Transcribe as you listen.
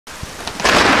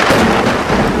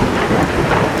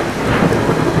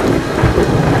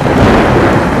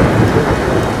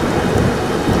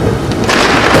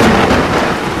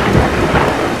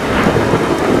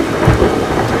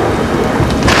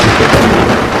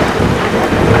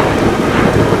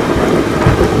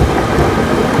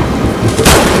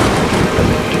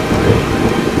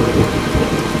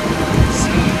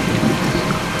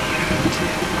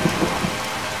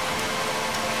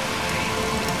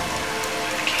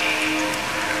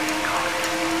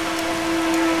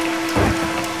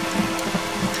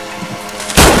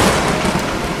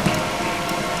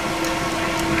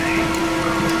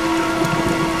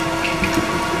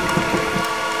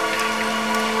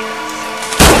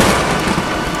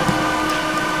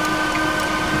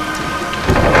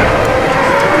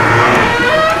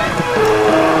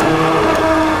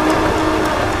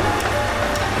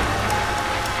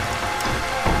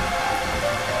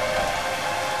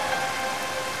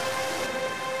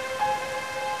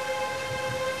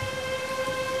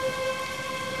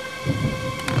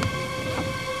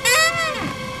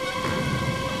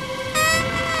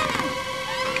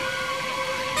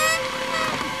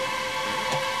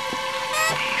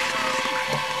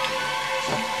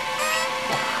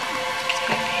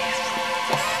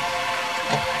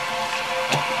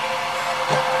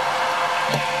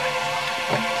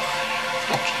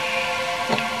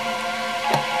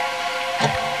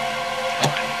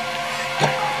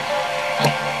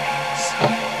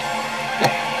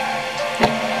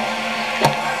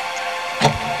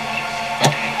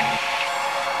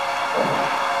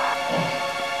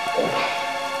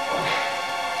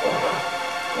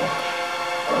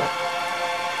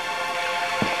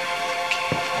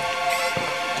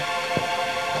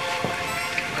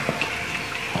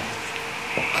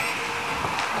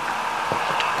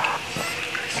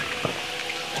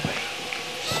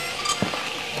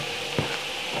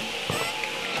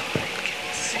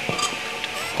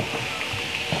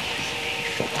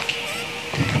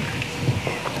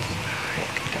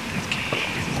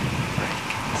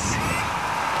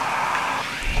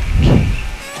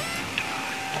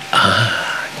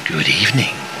Good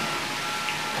evening.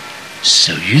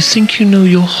 So you think you know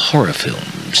your horror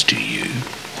films, do you?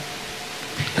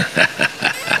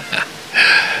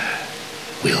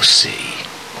 We'll see.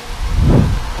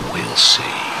 We'll see.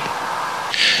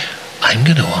 I'm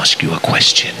going to ask you a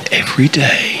question every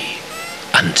day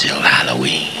until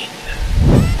Halloween.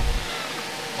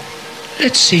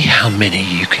 Let's see how many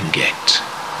you can get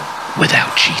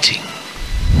without cheating.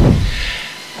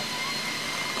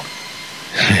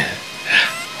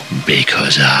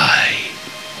 Because I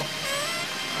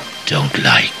don't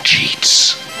like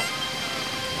cheats.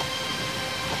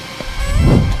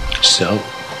 So,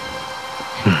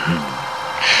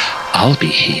 I'll be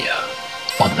here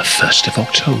on the 1st of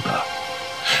October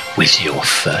with your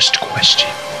first question.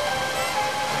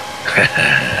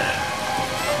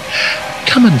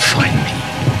 Come and find me,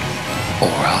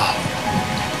 or I'll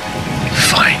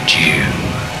find you.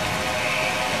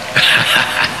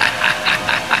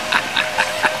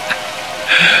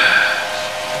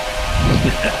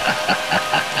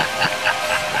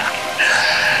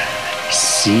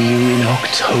 See you in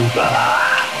October.